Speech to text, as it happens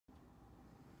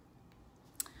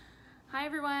Hi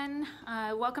everyone,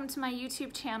 welcome to my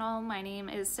YouTube channel. My name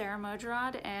is Sarah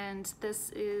Mojarad and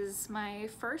this is my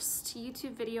first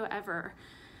YouTube video ever.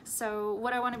 So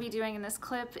what I want to be doing in this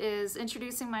clip is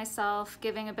introducing myself,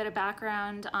 giving a bit of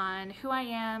background on who I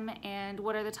am and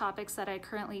what are the topics that I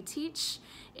currently teach,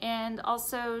 and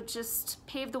also just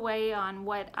pave the way on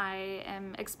what I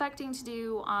am expecting to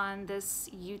do on this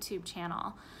YouTube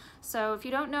channel. So if you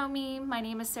don't know me, my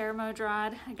name is Sarah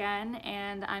Mojarad again,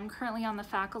 and I'm currently on the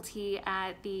faculty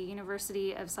at the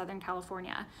University of Southern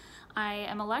California. I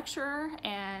am a lecturer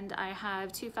and I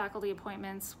have 2 faculty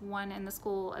appointments, one in the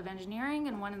School of Engineering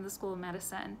and one in the School of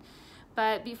Medicine.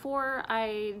 But before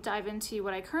I dive into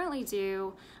what I currently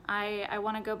do, I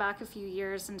want to go back a few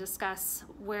years and discuss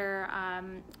where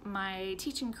my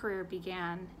teaching career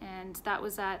began, and that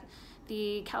was at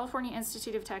the California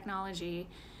Institute of Technology.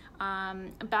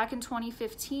 Back in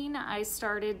 2015, I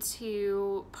started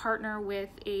to partner with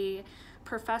a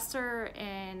professor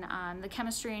in the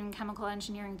Chemistry and Chemical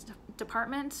Engineering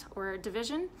department or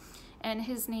division, and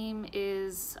his name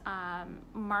is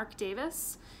Mark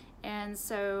Davis. And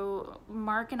so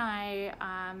Mark and I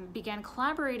began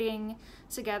collaborating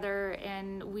together,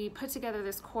 and we put together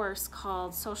this course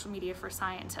called Social Media for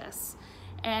Scientists.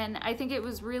 And I think it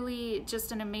was really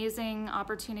just an amazing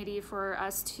opportunity for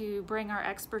us to bring our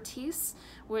expertise,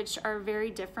 which are very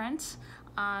different,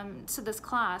 to this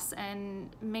class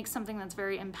and make something that's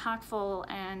very impactful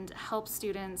and help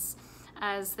students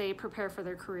as they prepare for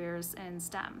their careers in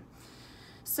STEM.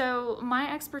 So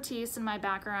my expertise and my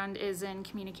background is in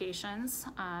communications.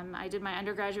 I did my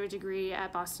undergraduate degree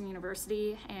at Boston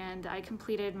University, and I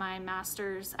completed my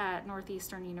master's at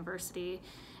Northeastern University,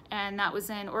 and that was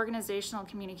in organizational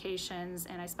communications,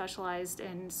 and I specialized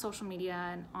in social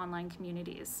media and online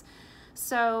communities.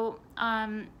 So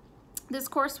this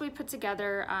course we put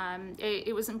together,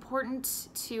 it was important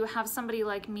to have somebody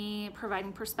like me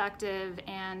providing perspective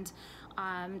and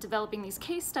developing these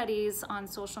case studies on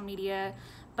social media,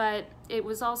 but it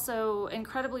was also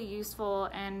incredibly useful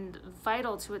and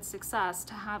vital to its success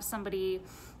to have somebody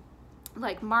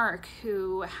like Mark,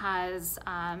 who has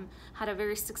had a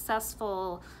very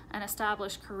successful and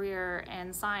established career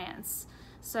in science.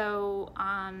 So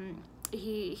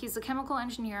he's a chemical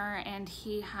engineer, and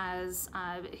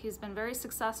he's been very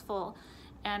successful.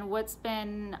 And what's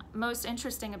been most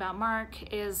interesting about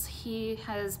Mark is he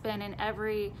has been in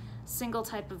every single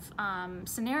type of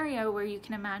scenario where you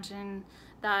can imagine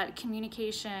that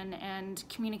communication and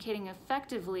communicating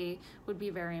effectively would be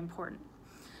very important.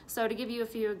 So to give you a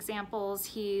few examples,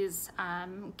 he's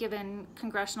given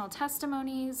congressional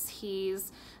testimonies,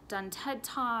 he's done TED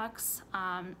Talks,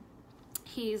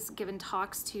 he's given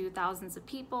talks to thousands of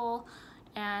people,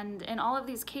 and in all of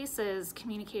these cases,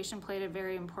 communication played a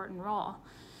very important role.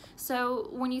 So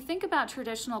when you think about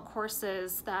traditional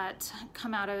courses that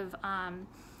come out of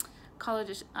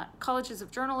colleges of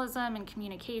journalism and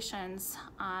communications,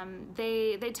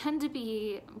 they tend to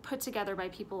be put together by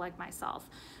people like myself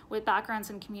with backgrounds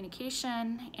in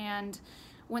communication, and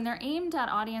when they're aimed at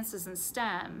audiences in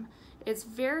STEM, it's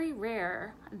very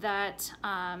rare that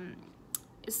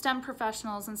STEM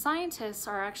professionals and scientists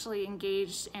are actually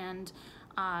engaged, and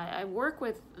I work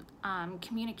with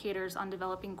communicators on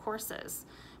developing courses.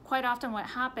 Quite often what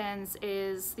happens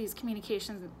is these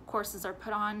communication courses are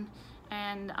put on,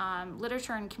 and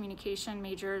literature and communication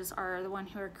majors are the one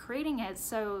who are creating it,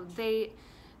 so they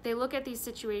look at these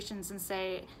situations and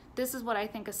say, this is what I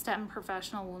think a STEM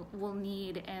professional will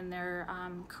need in their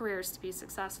careers to be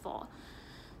successful.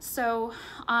 So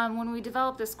when we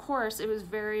developed this course, it was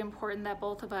very important that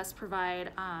both of us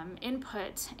provide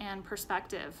input and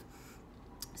perspective.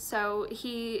 So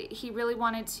he really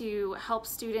wanted to help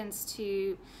students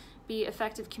to be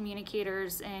effective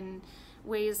communicators in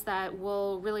ways that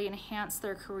will really enhance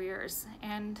their careers.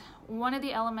 And one of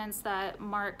the elements that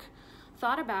Mark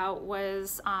thought about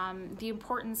was the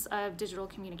importance of digital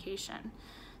communication.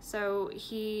 So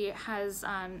he has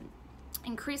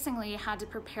increasingly had to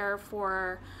prepare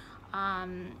for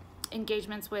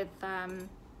engagements with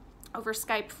over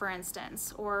Skype, for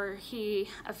instance, or he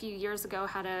a few years ago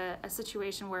had a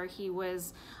situation where he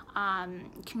was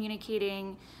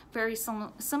communicating very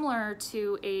similar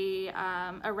to a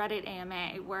Reddit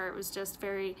AMA, where it was just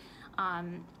very,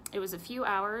 it was a few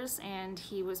hours, and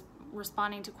he was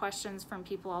responding to questions from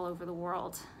people all over the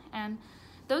world. And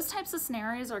those types of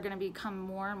scenarios are going to become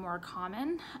more and more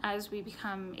common as we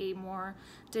become a more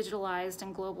digitalized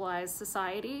and globalized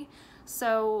society.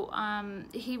 So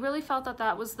he really felt that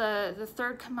that was the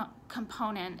third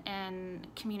component in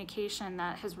communication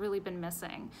that has really been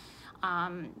missing.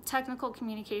 technical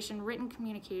communication, written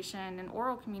communication, and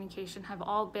oral communication have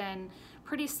all been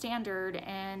pretty standard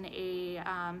in a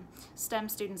STEM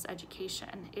student's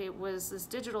education. It was this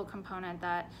digital component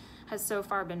that has so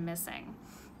far been missing.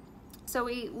 So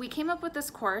we came up with this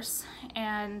course,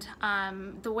 and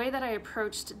the way that I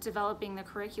approached developing the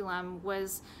curriculum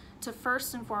was to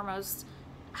first and foremost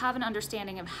have an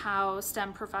understanding of how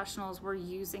STEM professionals were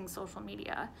using social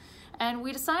media. And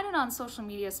we decided on social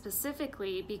media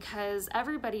specifically because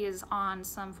everybody is on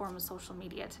some form of social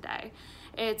media today.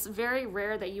 It's very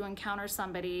rare that you encounter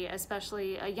somebody,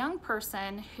 especially a young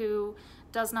person, who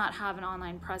does not have an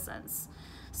online presence.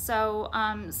 So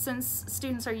since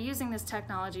students are using this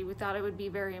technology, we thought it would be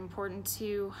very important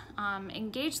to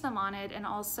engage them on it, and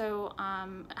also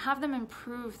have them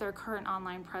improve their current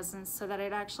online presence so that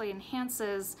it actually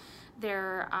enhances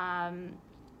their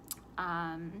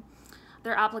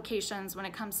applications when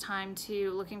it comes time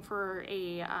to looking for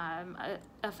a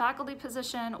faculty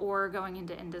position or going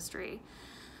into industry.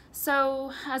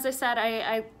 So, as I said,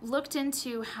 I looked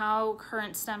into how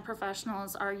current STEM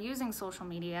professionals are using social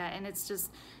media, and it's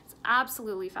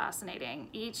absolutely fascinating.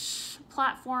 Each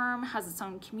platform has its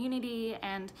own community,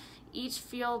 and each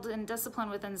field and discipline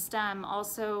within STEM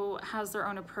also has their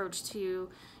own approach to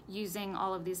using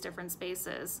all of these different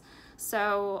spaces.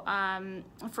 So,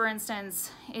 for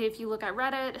instance, if you look at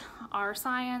Reddit, R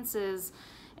Science is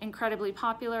incredibly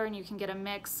popular, and you can get a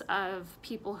mix of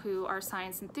people who are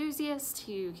science enthusiasts.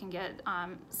 You can get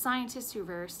scientists who are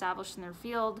very established in their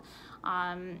field,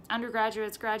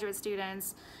 undergraduates, graduate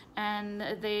students, and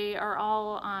they are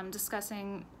all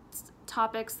discussing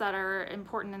topics that are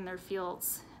important in their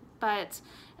fields. But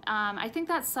I think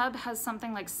that sub has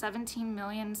something like 17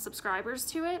 million subscribers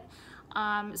to it.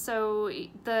 So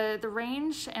the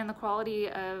range and the quality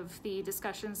of the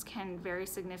discussions can vary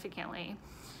significantly.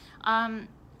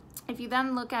 If you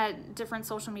then look at different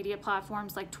social media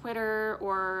platforms like Twitter,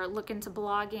 or look into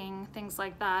blogging, things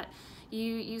like that,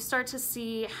 you start to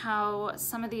see how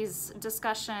some of these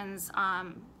discussions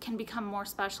can become more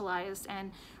specialized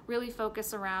and really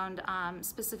focus around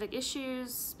specific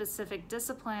issues, specific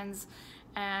disciplines,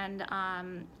 and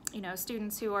you know,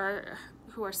 students who are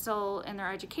still in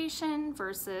their education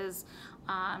versus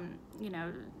you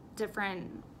know,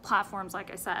 different platforms,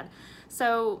 like I said.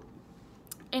 So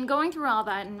in going through all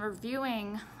that and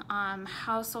reviewing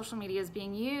how social media is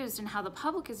being used and how the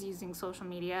public is using social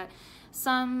media,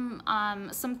 some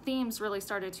themes really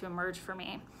started to emerge for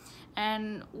me.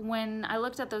 And when I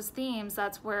looked at those themes,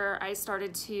 that's where I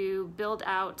started to build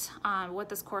out what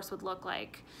this course would look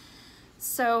like.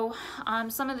 So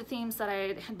some of the themes that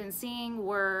I had been seeing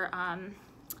were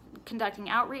conducting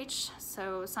outreach,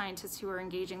 so scientists who are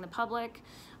engaging the public,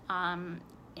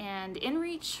 and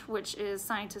inreach, which is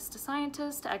scientist to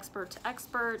scientist, expert to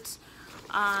expert,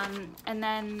 and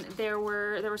then there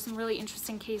were some really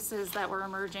interesting cases that were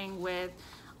emerging with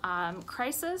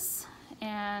crisis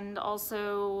and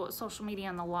also social media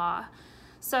and the law.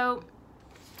 So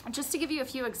just to give you a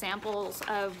few examples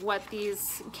of what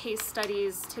these case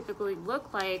studies typically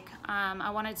look like, I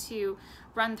wanted to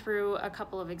run through a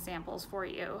couple of examples for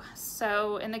you.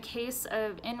 So in the case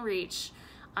of inreach,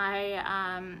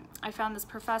 I found this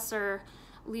professor,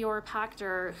 Lior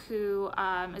Pachter, who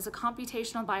is a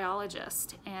computational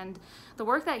biologist, and the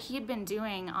work that he had been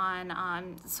doing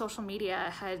on social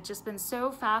media had just been so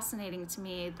fascinating to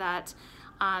me that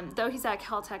though he's at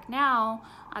Caltech now,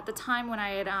 at the time when I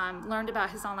had learned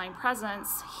about his online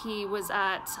presence, he was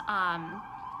at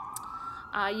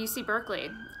UC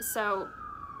Berkeley. So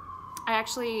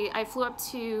I flew up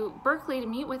to Berkeley to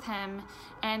meet with him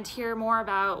and hear more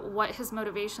about what his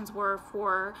motivations were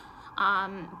for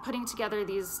putting together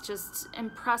these just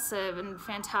impressive and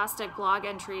fantastic blog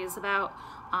entries about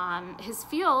his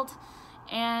field,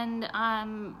 and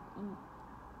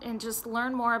just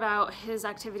learn more about his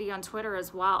activity on Twitter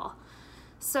as well.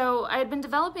 So I had been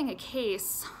developing a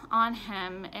case on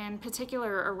him, in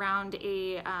particular around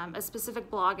a specific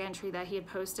blog entry that he had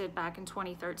posted back in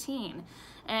 2013.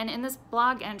 And in this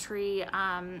blog entry,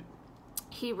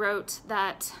 he wrote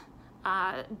that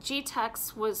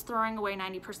GTEx was throwing away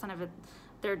 90% of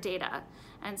their data.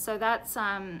 And so that's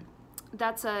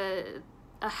a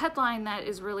headline that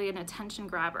is really an attention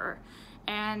grabber.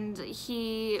 And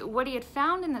what he had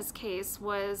found in this case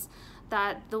was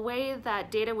that the way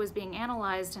that data was being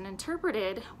analyzed and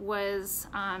interpreted was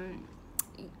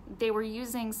they were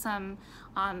using some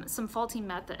faulty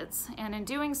methods, and in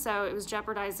doing so, it was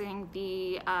jeopardizing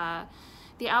the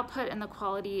output and the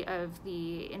quality of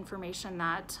the information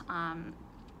that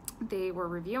they were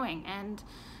reviewing. And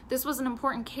this was an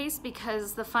important case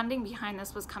because the funding behind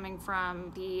this was coming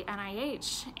from the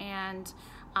NIH, and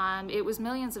it was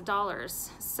millions of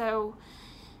dollars. So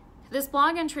this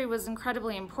blog entry was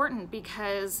incredibly important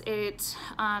because it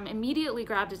immediately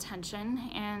grabbed attention,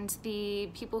 and the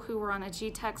people who were on a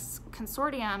GTEx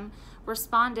consortium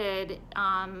responded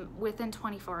within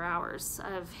 24 hours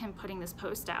of him putting this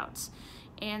post out.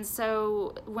 And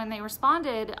so when they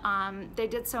responded, they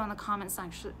did so in the comment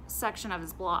section of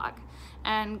his blog.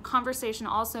 And conversation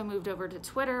also moved over to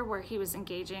Twitter, where he was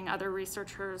engaging other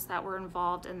researchers that were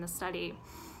involved in the study.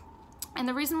 And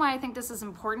the reason why I think this is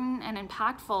important and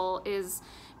impactful is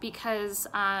because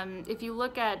if you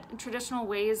look at traditional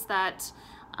ways that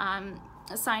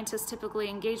scientists typically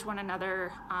engage one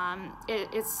another,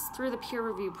 it's through the peer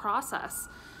review process.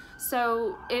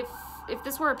 So if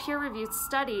this were a peer-reviewed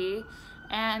study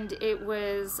and it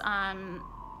was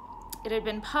it had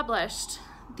been published,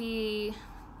 the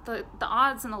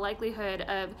odds and the likelihood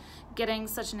of getting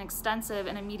such an extensive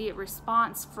and immediate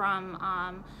response from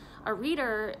a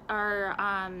reader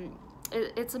are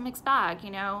it's a mixed bag,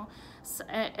 you know.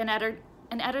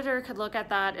 An editor could look at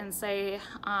that and say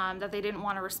that they didn't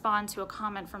want to respond to a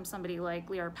comment from somebody like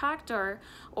Lior Pachter,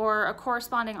 or a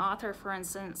corresponding author, for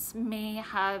instance, may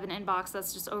have an inbox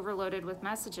that's just overloaded with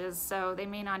messages, so they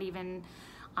may not even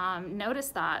notice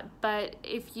that. But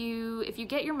if you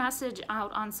get your message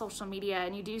out on social media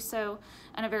and you do so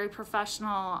in a very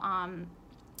professional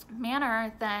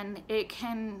manner, then it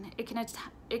can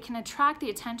attract the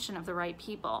attention of the right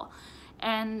people.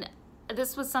 And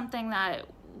this was something that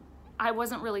I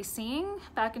wasn't really seeing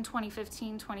back in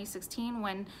 2015, 2016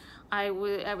 when I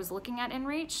was looking at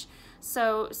InReach.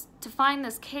 So to find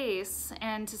this case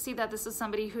and to see that this is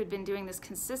somebody who had been doing this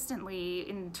consistently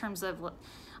in terms of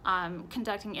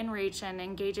conducting InReach and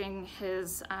engaging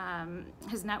his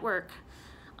network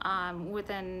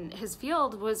within his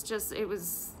field was just, it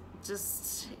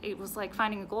was like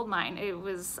finding a gold mine. I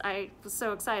was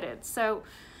so excited. So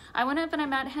I went up and I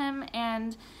met him,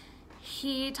 and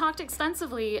he talked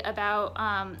extensively about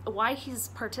why he's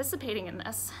participating in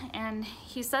this. And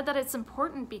he said that it's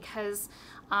important because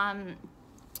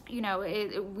you know,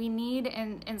 we need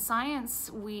in science,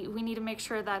 we need to make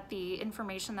sure that the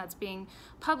information that's being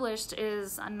published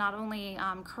is not only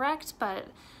correct, but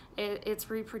it's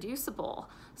reproducible.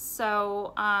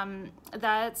 So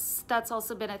that's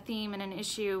also been a theme and an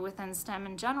issue within STEM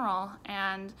in general.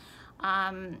 And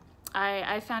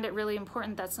I found it really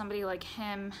important that somebody like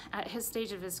him at his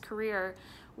stage of his career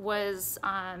was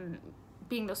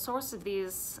being the source of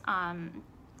these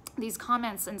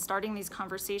comments and starting these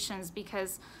conversations,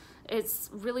 because it's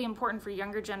really important for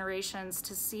younger generations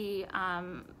to see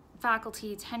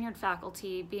faculty, tenured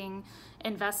faculty, being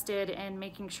invested in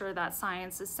making sure that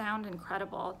science is sound and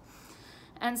credible.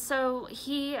 And so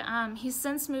he's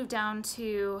since moved down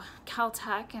to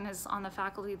Caltech and is on the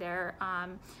faculty there.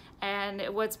 And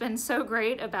what's been so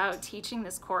great about teaching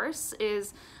this course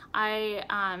is I've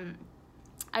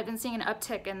been seeing an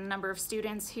uptick in the number of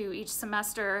students who each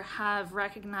semester have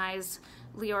recognized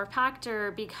Lior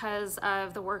Pachter because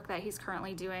of the work that he's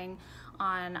currently doing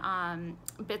on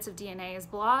Bits of DNA's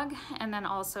blog, and then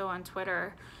also on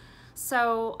Twitter.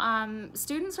 So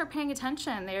students are paying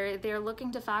attention. They're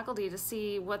looking to faculty to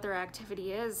see what their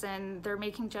activity is, and they're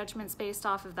making judgments based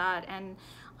off of that, and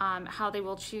how they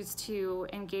will choose to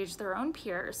engage their own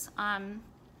peers.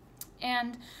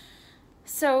 And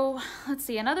so let's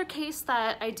see, another case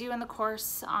that I do in the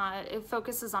course, it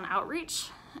focuses on outreach,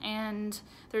 and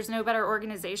there's no better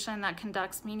organization that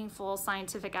conducts meaningful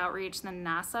scientific outreach than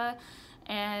NASA.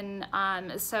 And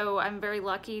so I'm very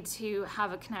lucky to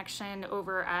have a connection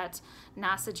over at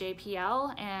NASA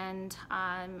JPL. And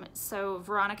so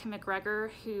Veronica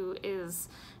McGregor, who is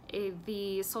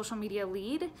the social media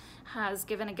lead, has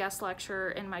given a guest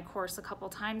lecture in my course a couple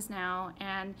times now,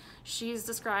 and she's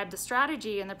described the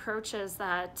strategy and the approaches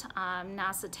that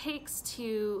NASA takes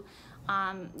to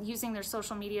using their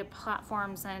social media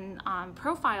platforms and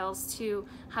profiles to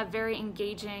have very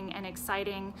engaging and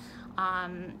exciting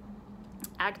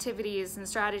activities and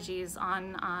strategies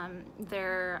on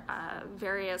their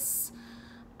various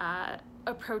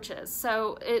approaches.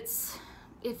 So it's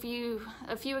a few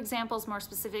examples more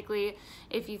specifically,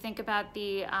 if you think about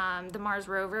the Mars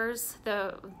rovers,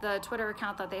 the Twitter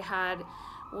account that they had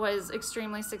was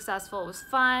extremely successful. It was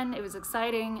fun, it was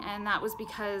exciting, and that was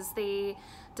because they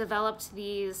developed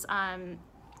these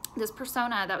this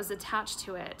persona that was attached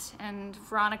to it. And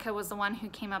Veronica was the one who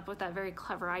came up with that very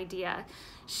clever idea.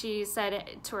 She said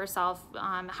to herself,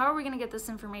 how are we going to get this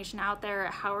information out there?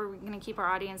 How are we going to keep our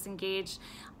audience engaged?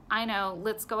 I know,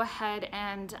 let's go ahead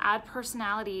and add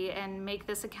personality and make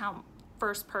this account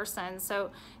first person.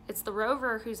 So it's the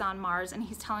rover who's on Mars, and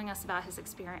he's telling us about his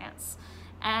experience.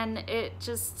 And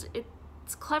it's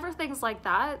it's clever things like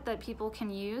that that people can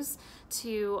use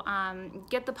to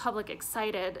get the public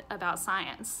excited about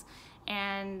science.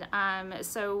 And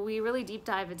so we really deep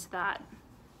dive into that.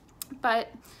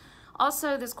 But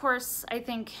also, this course, I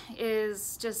think,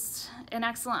 is just an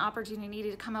excellent opportunity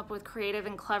to come up with creative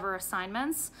and clever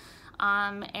assignments.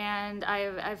 And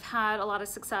I've had a lot of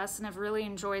success and have really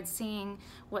enjoyed seeing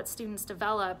what students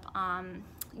develop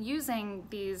using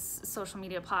these social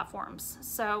media platforms.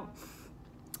 So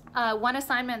one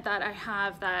assignment that I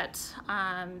have that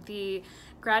the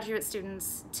graduate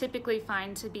students typically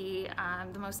find to be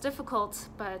the most difficult,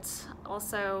 but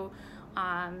also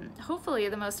hopefully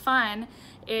the most fun,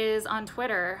 is on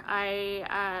Twitter.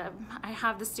 I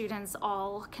have the students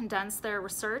all condense their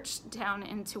research down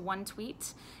into one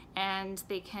tweet, and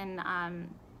they can,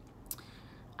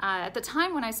 at the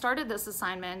time when I started this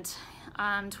assignment,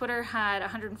 Twitter had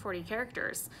 140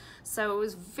 characters. So it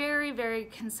was very,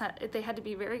 they had to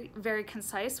be very, very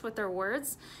concise with their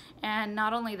words. And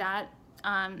not only that,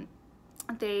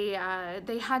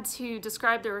 they had to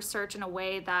describe their research in a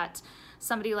way that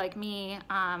somebody like me,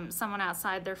 someone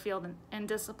outside their field and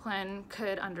discipline,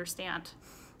 could understand.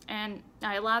 And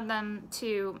I allowed them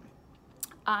to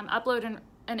upload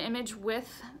an image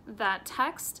with that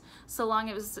text, so long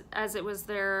as it was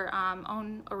their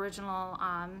own original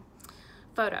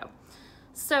photo.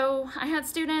 So I had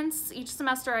students, each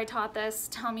semester I taught this,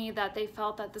 tell me that they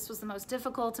felt that this was the most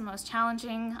difficult and most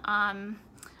challenging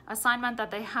assignment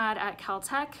that they had at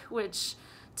Caltech, which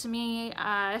to me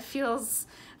feels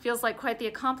like quite the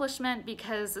accomplishment,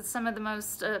 because it's some of the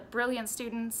most brilliant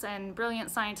students and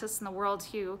brilliant scientists in the world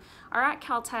who are at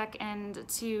Caltech, and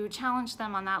to challenge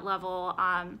them on that level,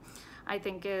 I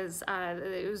think it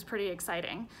was pretty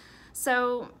exciting.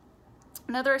 So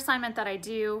another assignment that I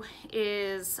do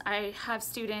is I have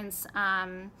students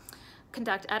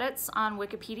conduct edits on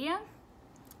Wikipedia.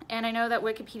 And I know that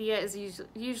Wikipedia is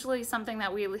usually something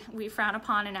that we frown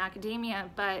upon in academia,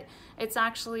 but it's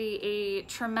actually a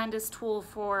tremendous tool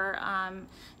for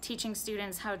teaching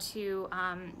students how to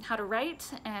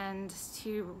write, and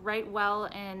to write well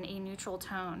in a neutral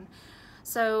tone.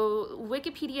 So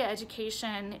Wikipedia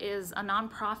Education is a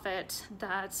nonprofit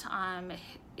that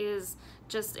is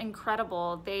just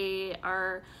incredible. They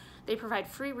provide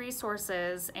free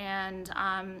resources and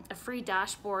a free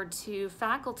dashboard to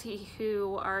faculty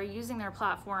who are using their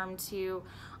platform to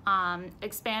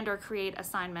expand or create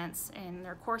assignments in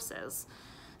their courses.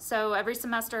 So every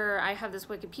semester I have this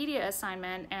Wikipedia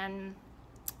assignment, and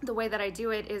the way that I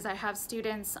do it is I have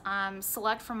students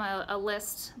select from a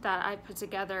list that I put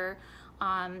together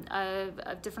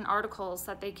of different articles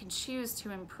that they can choose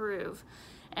to improve.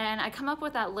 And I come up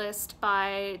with that list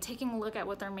by taking a look at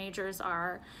what their majors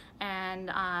are,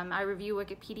 and I review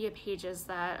Wikipedia pages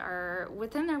that are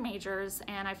within their majors,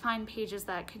 and I find pages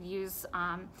that could use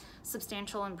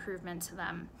substantial improvement to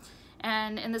them.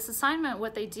 And in this assignment,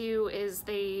 what they do is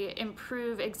they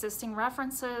improve existing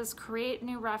references, create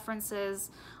new references,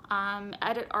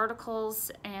 edit articles,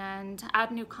 and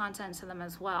add new content to them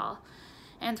as well.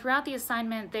 And throughout the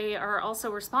assignment, they are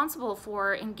also responsible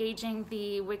for engaging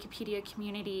the Wikipedia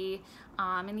community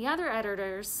and the other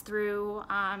editors through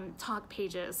talk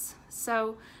pages.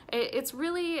 So it's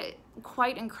really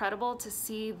quite incredible to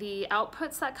see the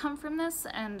outputs that come from this,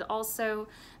 and also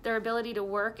their ability to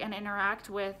work and interact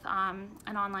with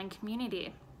an online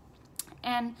community.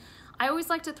 And I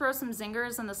always like to throw some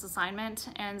zingers in this assignment,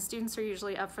 and students are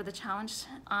usually up for the challenge.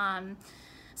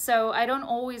 So I don't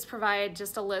always provide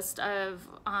just a list of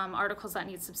articles that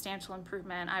need substantial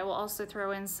improvement. I will also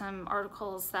throw in some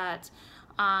articles that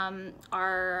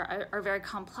are very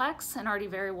complex and already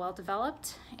very well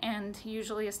developed, and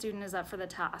usually a student is up for the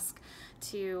task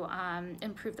to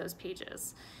improve those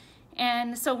pages.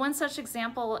 And so one such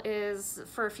example is,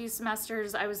 for a few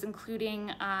semesters, I was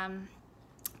including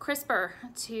CRISPR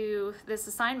to this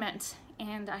assignment,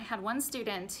 and I had one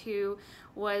student who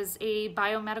was a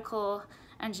biomedical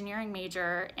engineering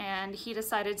major, and he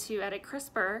decided to edit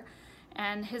CRISPR,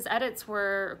 and his edits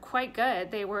were quite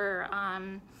good. They were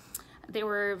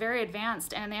very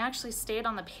advanced, and they actually stayed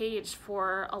on the page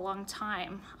for a long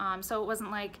time. So it wasn't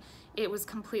like it was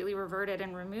completely reverted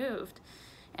and removed.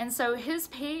 And so his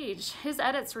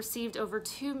edits received over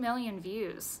 2 million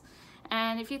views.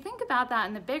 And if you think about that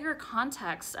in the bigger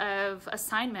context of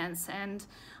assignments and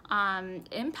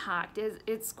impact,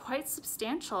 it's quite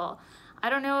substantial. I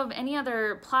don't know of any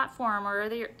other platform or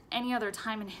any other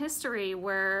time in history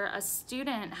where a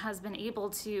student has been able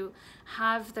to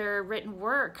have their written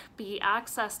work be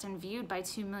accessed and viewed by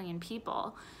 2 million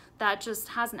people. That just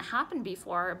hasn't happened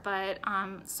before, but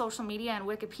social media and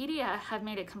Wikipedia have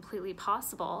made it completely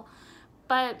possible.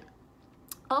 But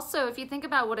Also, if you think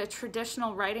about what a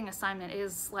traditional writing assignment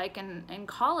is like in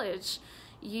college,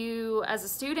 you as a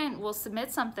student will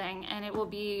submit something and it will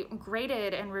be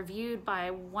graded and reviewed by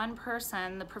one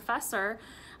person, the professor,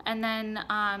 and then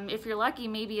if you're lucky,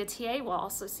 maybe a TA will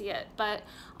also see it. But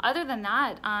other than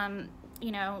that,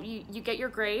 you know, you get your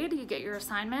grade, you get your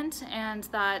assignment, and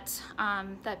that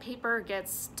paper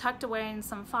gets tucked away in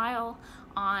some file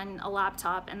on a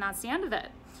laptop, and that's the end of it.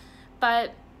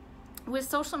 But with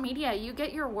social media, you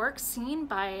get your work seen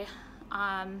by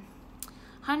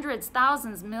hundreds,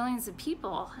 thousands, millions of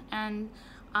people. And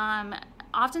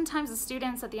oftentimes the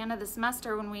students at the end of the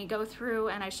semester, when we go through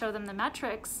and I show them the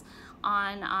metrics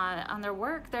on their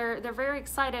work, they're very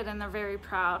excited and they're very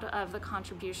proud of the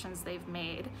contributions they've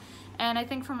made. And I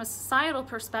think from a societal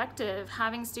perspective,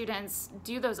 having students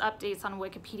do those updates on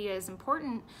Wikipedia is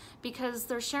important because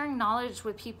they're sharing knowledge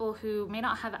with people who may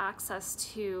not have access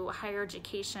to higher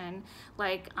education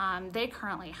like they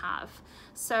currently have.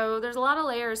 So there's a lot of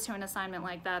layers to an assignment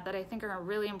like that that I think are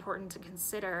really important to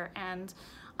consider. And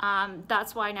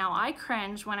that's why now I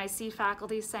cringe when I see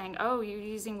faculty saying, oh, you're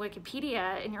using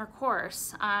Wikipedia in your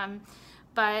course.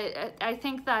 But I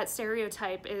think that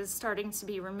stereotype is starting to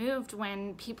be removed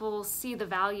when people see the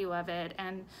value of it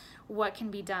and what can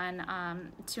be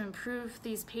done to improve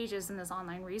these pages in this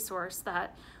online resource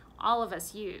that all of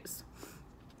us use.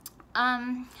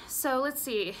 So let's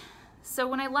see. So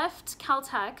when I left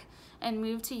Caltech and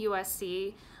moved to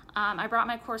USC, I brought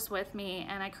my course with me,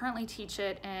 and I currently teach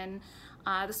it in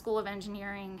the School of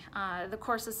Engineering. The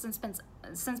course has since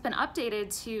been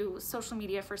updated to Social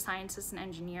Media for Scientists and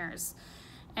Engineers.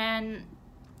 And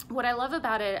what I love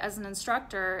about it as an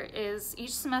instructor is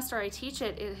each semester I teach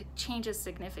it, it changes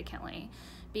significantly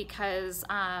because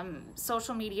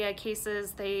social media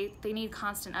cases, they need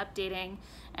constant updating.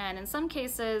 And in some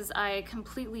cases, I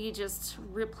completely just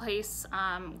replace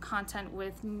content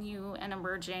with new and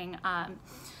emerging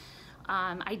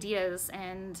ideas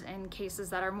and cases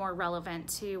that are more relevant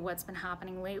to what's been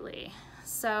happening lately.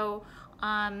 So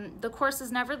the course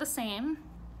is never the same.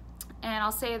 And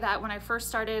I'll say that when I first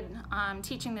started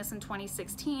teaching this in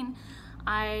 2016,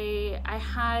 I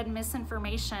had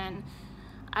misinformation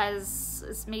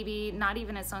as maybe not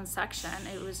even its own section.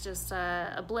 It was just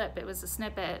a blip, it was a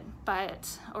snippet.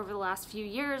 But over the last few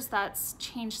years, that's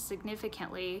changed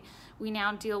significantly. We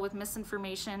now deal with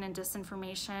misinformation and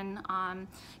disinformation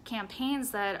campaigns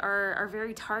that are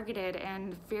very targeted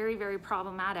and very, very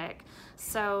problematic.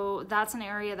 So that's an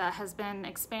area that has been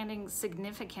expanding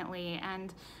significantly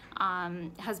and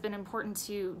has been important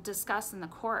to discuss in the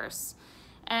course.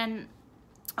 And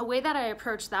a way that I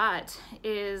approach that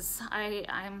is I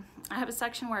have a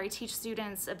section where I teach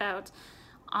students about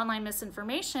online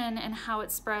misinformation and how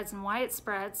it spreads and why it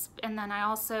spreads, and then I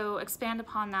also expand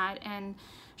upon that and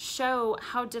show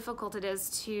how difficult it is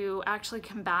to actually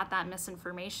combat that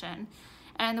misinformation.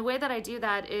 And the way that I do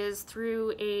that is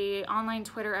through a online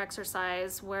Twitter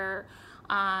exercise where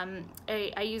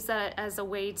I use that as a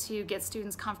way to get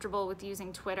students comfortable with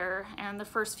using Twitter. And the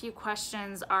first few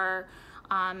questions are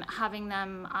having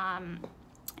them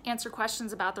answer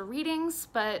questions about the readings,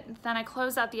 but then I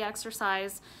close out the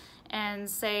exercise and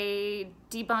say,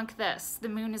 debunk this, the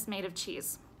moon is made of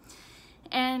cheese.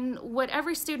 And what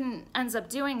every student ends up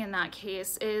doing in that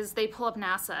case is they pull up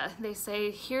NASA. They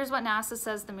say, here's what NASA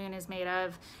says the moon is made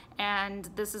of, and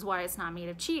this is why it's not made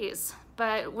of cheese.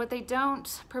 But what they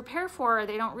don't prepare for, or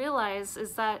they don't realize,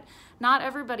 is that not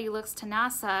everybody looks to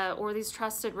NASA or these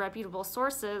trusted, reputable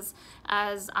sources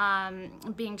as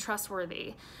being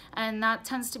trustworthy. And that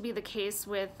tends to be the case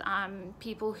with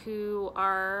people who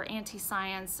are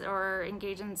anti-science or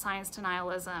engage in science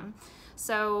denialism.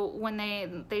 So when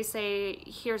they say,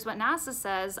 here's what NASA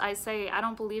says, I say, I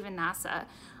don't believe in NASA.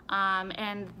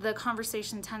 And the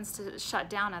conversation tends to shut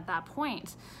down at that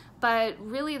point. But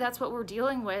really, that's what we're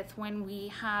dealing with when we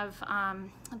have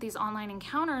these online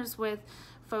encounters with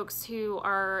folks who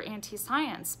are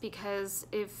anti-science, because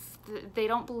if they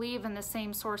don't believe in the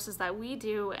same sources that we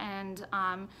do, and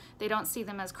they don't see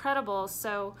them as credible,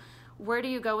 so where do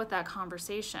you go with that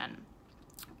conversation?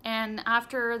 And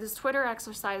after this Twitter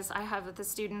exercise I have with the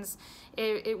students,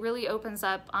 it really opens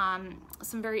up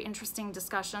some very interesting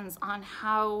discussions on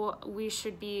how we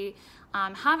should be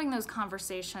having those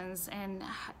conversations, and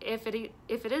if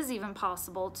it is even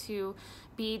possible to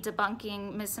be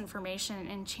debunking misinformation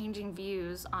and changing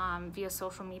views via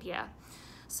social media.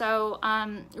 So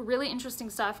really interesting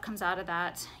stuff comes out of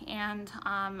that, and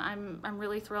I'm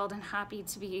really thrilled and happy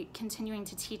to be continuing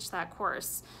to teach that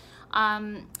course.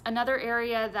 Another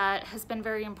area that has been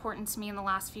very important to me in the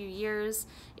last few years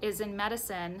is in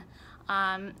medicine.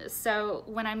 So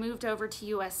when I moved over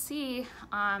to USC,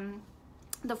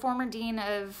 the former dean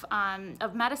of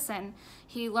medicine,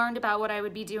 he learned about what I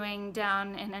would be doing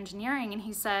down in engineering, and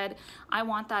he said, I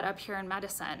want that up here in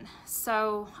medicine.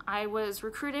 So I was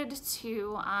recruited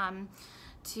to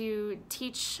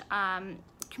teach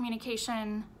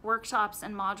communication workshops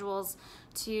and modules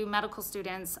to medical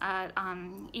students at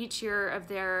each year of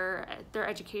their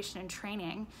education and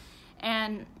training.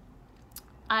 And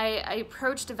I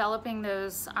approached developing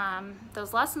those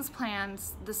lessons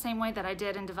plans the same way that I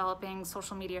did in developing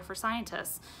social media for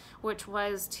scientists, which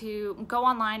was to go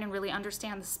online and really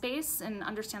understand the space and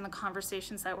understand the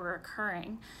conversations that were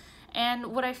occurring. And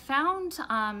what I found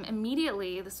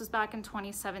immediately, this was back in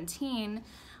 2017,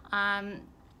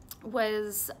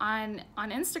 was on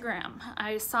Instagram.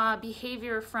 I saw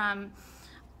behavior from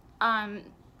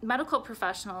medical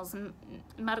professionals and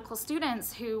medical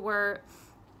students who were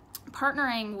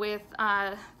partnering with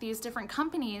these different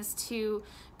companies to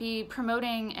be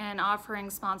promoting and offering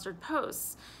sponsored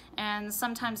posts. And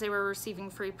sometimes they were receiving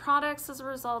free products as a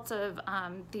result of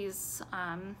these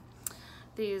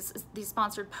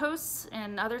sponsored posts,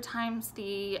 and other times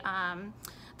the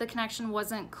connection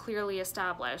wasn't clearly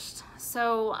established.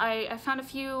 So I found a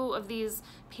few of these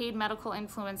paid medical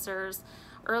influencers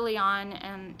early on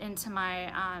and into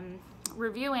my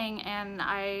reviewing, and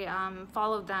I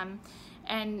followed them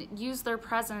and used their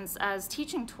presence as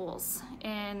teaching tools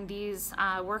in these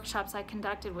workshops I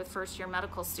conducted with first-year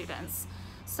medical students.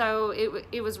 So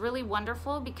it was really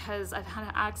wonderful because I've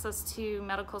had access to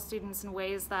medical students in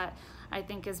ways that I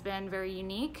think has been very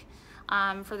unique.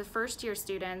 For the first-year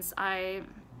students, I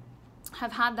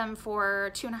have had them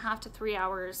for 2.5 to 3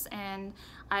 hours, and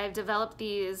I've developed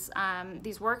these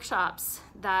workshops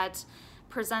that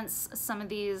presents some of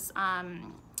these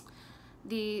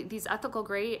ethical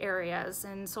gray areas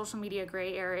and social media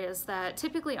gray areas that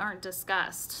typically aren't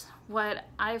discussed. What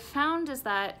I've found is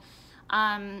that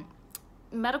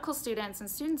medical students and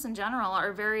students in general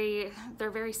are very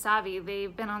savvy.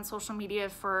 They've been on social media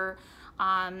for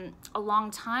a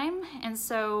long time, and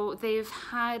so they've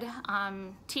had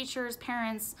teachers,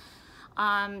 parents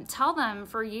tell them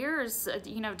for years,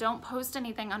 don't post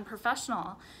anything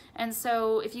unprofessional. And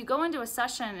so if you go into a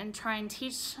session and try and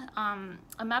teach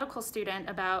a medical student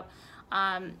about,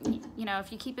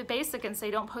 if you keep it basic and say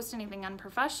don't post anything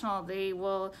unprofessional, they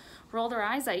will roll their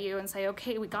eyes at you and say,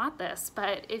 okay, we got this.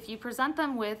 But if you present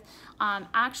them with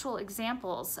actual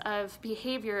examples of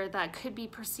behavior that could be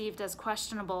perceived as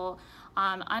questionable,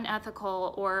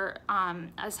 unethical, or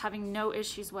as having no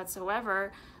issues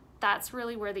whatsoever, that's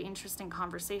really where the interesting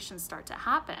conversations start to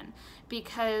happen.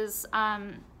 Because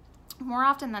more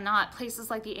often than not, places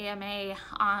like the AMA,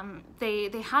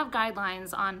 they have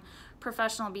guidelines on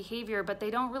professional behavior, but they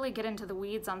don't really get into the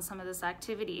weeds on some of this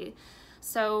activity.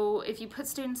 So if you put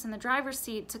students in the driver's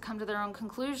seat to come to their own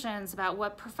conclusions about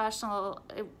what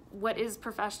is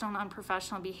professional and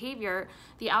unprofessional behavior,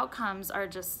 the outcomes are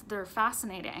they're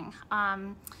fascinating.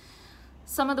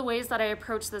 Some of the ways that I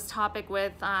approach this topic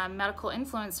with medical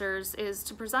influencers is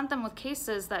to present them with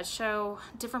cases that show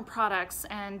different products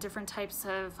and different types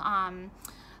of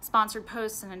sponsored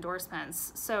posts and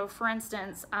endorsements. So for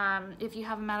instance, if you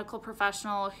have a medical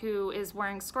professional who is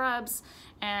wearing scrubs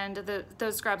and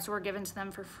those scrubs were given to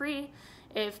them for free,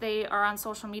 if they are on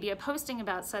social media posting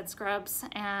about said scrubs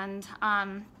and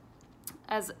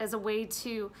as a way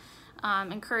to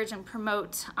encourage and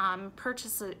promote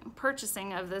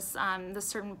purchasing of this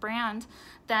certain brand,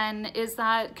 then is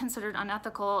that considered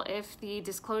unethical if the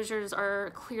disclosures are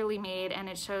clearly made and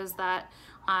it shows that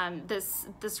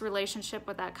this relationship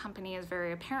with that company is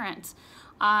very apparent?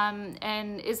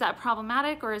 And is that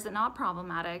problematic or is it not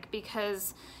problematic?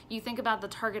 Because you think about the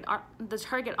target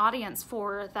audience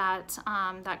for that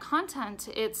that content,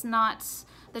 it's not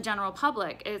the general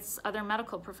public, it's other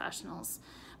medical professionals.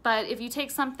 But if you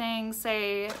take something,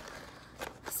 say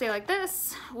like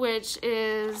this, which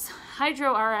is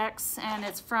Hydro RX, and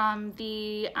it's from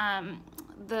the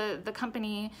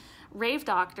company Rave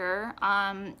Doctor,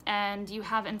 and you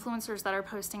have influencers that are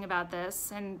posting about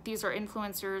this, and these are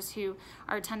influencers who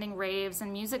are attending raves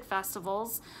and music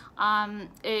festivals.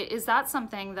 Is that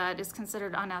something that is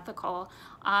considered unethical?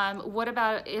 What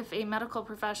about if a medical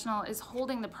professional is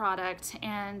holding the product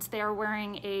and they're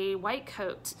wearing a white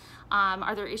coat?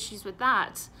 Are there issues with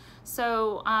that?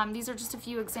 So these are just a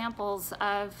few examples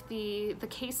of the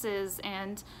cases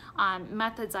and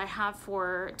methods I have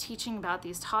for teaching about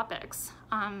these topics.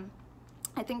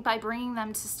 I think by bringing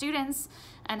them to students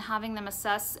and having them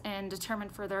assess and determine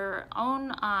for their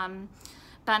own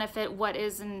benefit what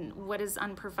is and what is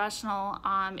unprofessional,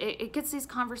 it gets these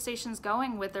conversations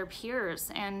going with their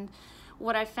peers. And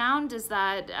what I found is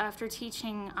that after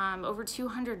teaching over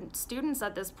 200 students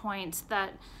at this point,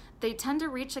 that they tend to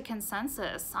reach a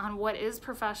consensus on what is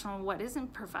professional and what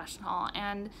isn't professional,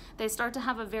 and they start to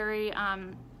have a very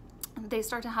they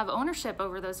start to have ownership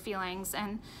over those feelings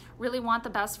and really want the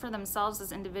best for themselves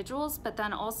as individuals, but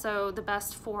then also the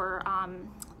best for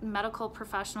medical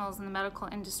professionals and the medical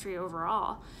industry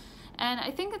overall. And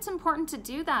I think it's important to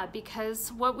do that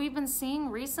because what we've been seeing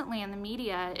recently in the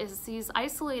media is these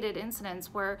isolated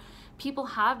incidents where people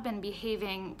have been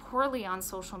behaving poorly on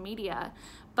social media.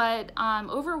 But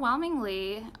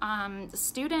overwhelmingly,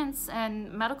 students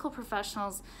and medical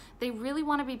professionals, they really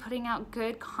want to be putting out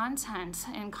good content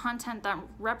and content that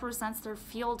represents their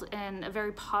field in a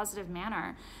very positive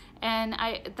manner. And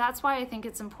that's why I think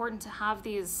it's important to have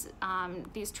these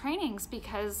trainings,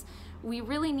 because we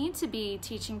really need to be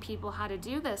teaching people how to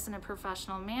do this in a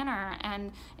professional manner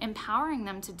and empowering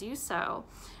them to do so.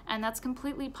 And that's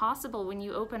completely possible when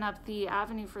you open up the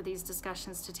avenue for these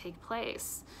discussions to take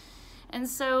place. And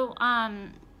so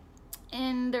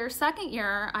in their second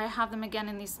year, I have them again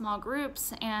in these small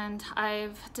groups, and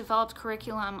I've developed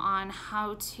curriculum on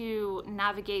how to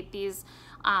navigate these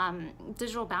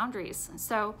digital boundaries.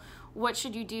 So what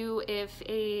should you do if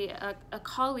a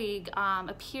colleague,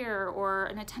 a peer, or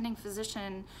an attending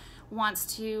physician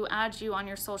wants to add you on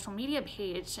your social media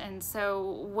page? And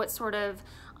so what sort of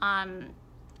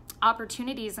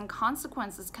opportunities and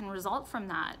consequences can result from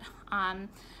that?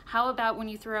 How about when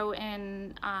you throw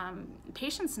in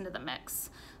patients into the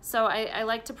mix? So I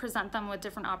like to present them with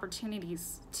different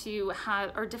opportunities to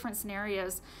have, or different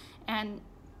scenarios. And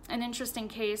an interesting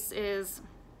case is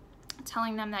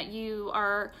telling them that you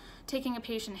are taking a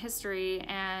patient history,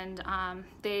 and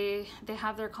they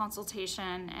have their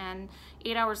consultation, and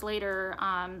 8 hours later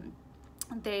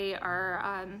they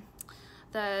are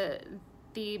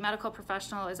the medical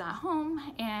professional is at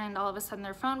home, and all of a sudden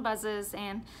their phone buzzes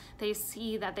and they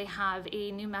see that they have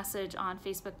a new message on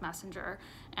Facebook Messenger,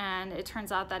 and it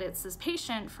turns out that it's this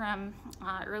patient from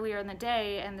earlier in the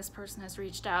day, and this person has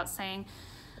reached out saying,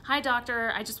 "Hi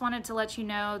doctor, I just wanted to let you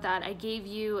know that I gave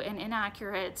you an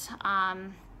inaccurate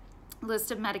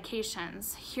list of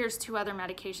medications. Here's 2 other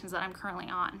medications that I'm currently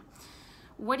on."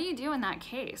 What do you do in that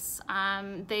case?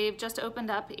 They've just opened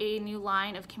up a new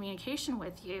line of communication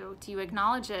with you. Do you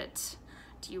acknowledge it?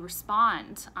 Do you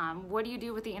respond? What do you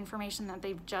do with the information that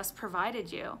they've just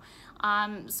provided you?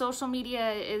 Social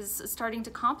media is starting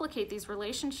to complicate these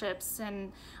relationships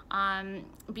and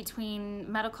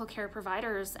between medical care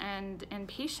providers and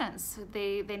patients.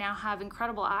 They now have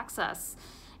incredible access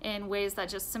in ways that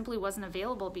just simply wasn't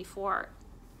available before.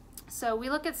 So we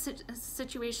look at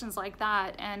situations like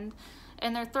that, and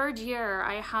in their third year,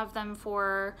 I have them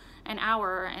for an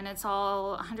hour, and it's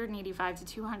all 185 to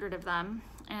 200 of them.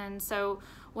 And so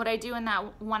what I do in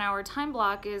that 1 hour time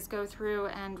block is go through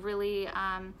and really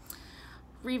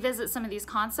revisit some of these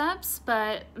concepts,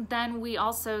 but then we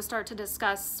also start to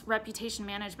discuss reputation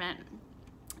management.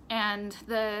 And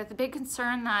the big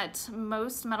concern that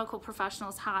most medical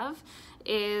professionals have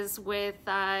is with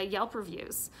Yelp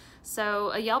reviews. So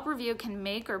a Yelp review can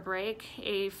make or break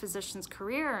a physician's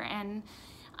career, and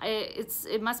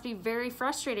it must be very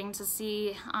frustrating to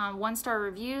see 1-star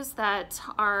reviews that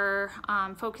are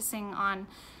focusing on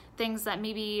things that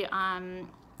maybe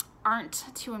aren't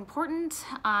too important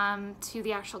to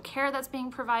the actual care that's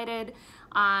being provided.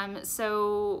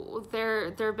 So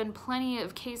there have been plenty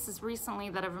of cases recently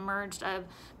that have emerged of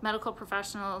medical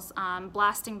professionals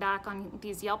blasting back on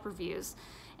these Yelp reviews.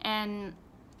 And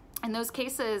in those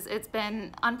cases, it's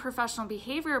been unprofessional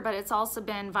behavior, but it's also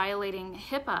been violating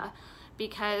HIPAA,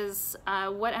 because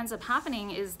what ends up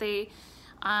happening is they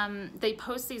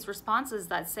post these responses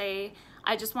that say,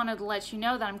 "I just wanted to let you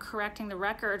know that I'm correcting the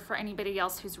record for anybody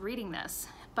else who's reading this."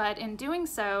 But in doing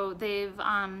so, they've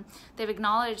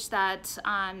acknowledged that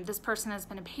this person has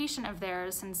been a patient of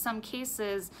theirs. In some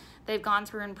cases, they've gone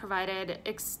through and provided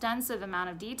extensive amount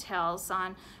of details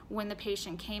on when the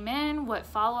patient came in, what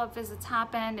follow-up visits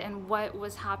happened, and what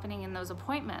was happening in those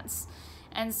appointments.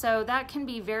 And so that can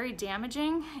be very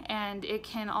damaging, and it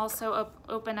can also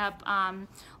open up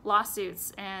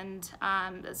lawsuits. And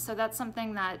so that's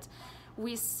something that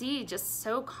we see just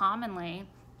so commonly.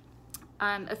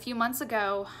 A few months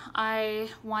ago, I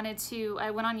went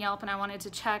on Yelp and I wanted to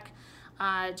check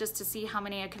just to see how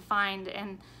many I could find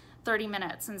in 30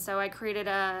 minutes. And so I created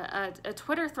a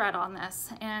Twitter thread on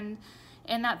this. And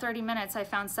in that 30 minutes, I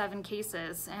found 7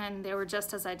 cases, and they were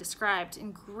just as I described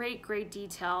in great, great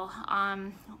detail.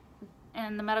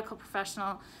 And the medical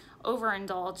professional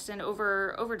overindulged and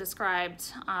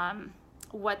over-described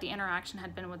what the interaction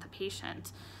had been with the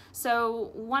patient.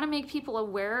 So want to make people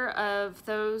aware of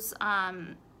those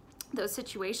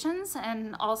situations,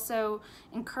 and also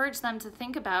encourage them to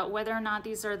think about whether or not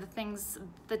these are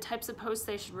the types of posts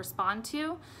they should respond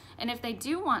to. And if they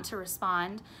do want to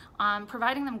respond,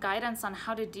 providing them guidance on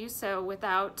how to do so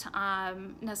without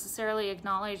necessarily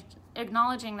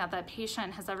acknowledging that that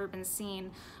patient has ever been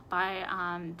seen by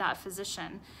that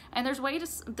physician. And there's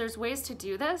ways to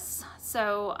do this.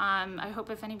 So I hope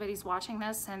if anybody's watching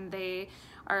this and they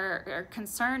are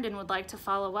concerned and would like to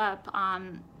follow up,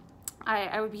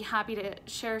 I would be happy to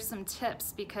share some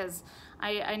tips, because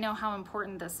I know how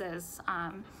important this is.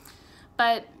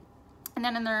 And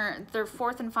then in their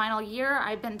fourth and final year,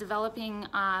 I've been developing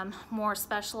more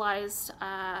specialized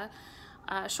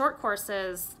short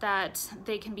courses that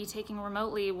they can be taking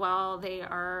remotely while they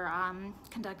are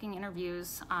conducting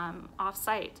interviews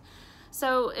off-site.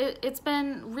 So it's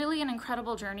been really an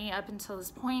incredible journey up until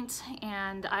this point,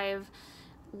 and I've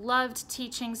loved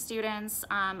teaching students,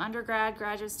 undergrad,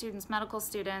 graduate students, medical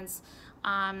students,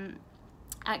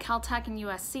 at Caltech and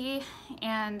USC,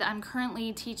 and I'm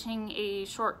currently teaching a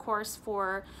short course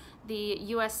for the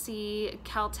USC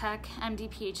Caltech MD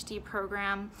PhD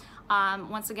program.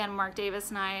 Once again, Mark Davis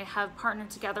and I have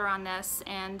partnered together on this,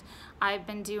 and I've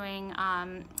been doing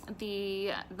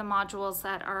the modules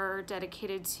that are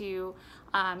dedicated to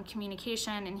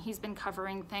communication, and he's been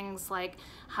covering things like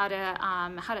how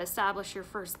to establish your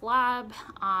first lab,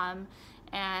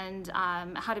 and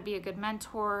how to be a good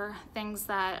mentor, things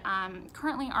that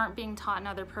currently aren't being taught in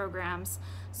other programs.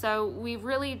 So we've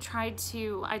really tried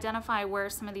to identify where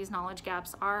some of these knowledge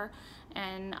gaps are,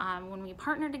 and when we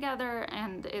partner together,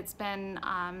 and it's been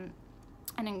an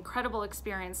incredible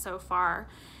experience so far.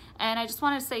 And I just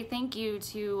want to say thank you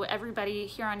to everybody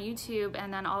here on YouTube,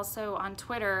 and then also on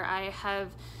Twitter. I have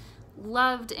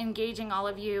loved engaging all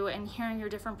of you and hearing your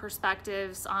different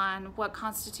perspectives on what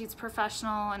constitutes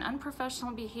professional and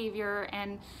unprofessional behavior,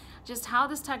 and just how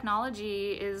this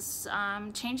technology is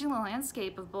changing the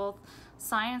landscape of both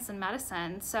science and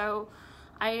medicine. So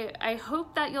I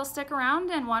hope that you'll stick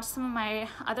around and watch some of my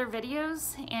other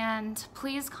videos, and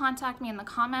please contact me in the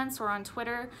comments or on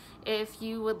Twitter if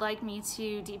you would like me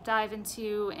to deep dive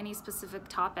into any specific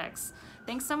topics.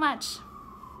 Thanks so much.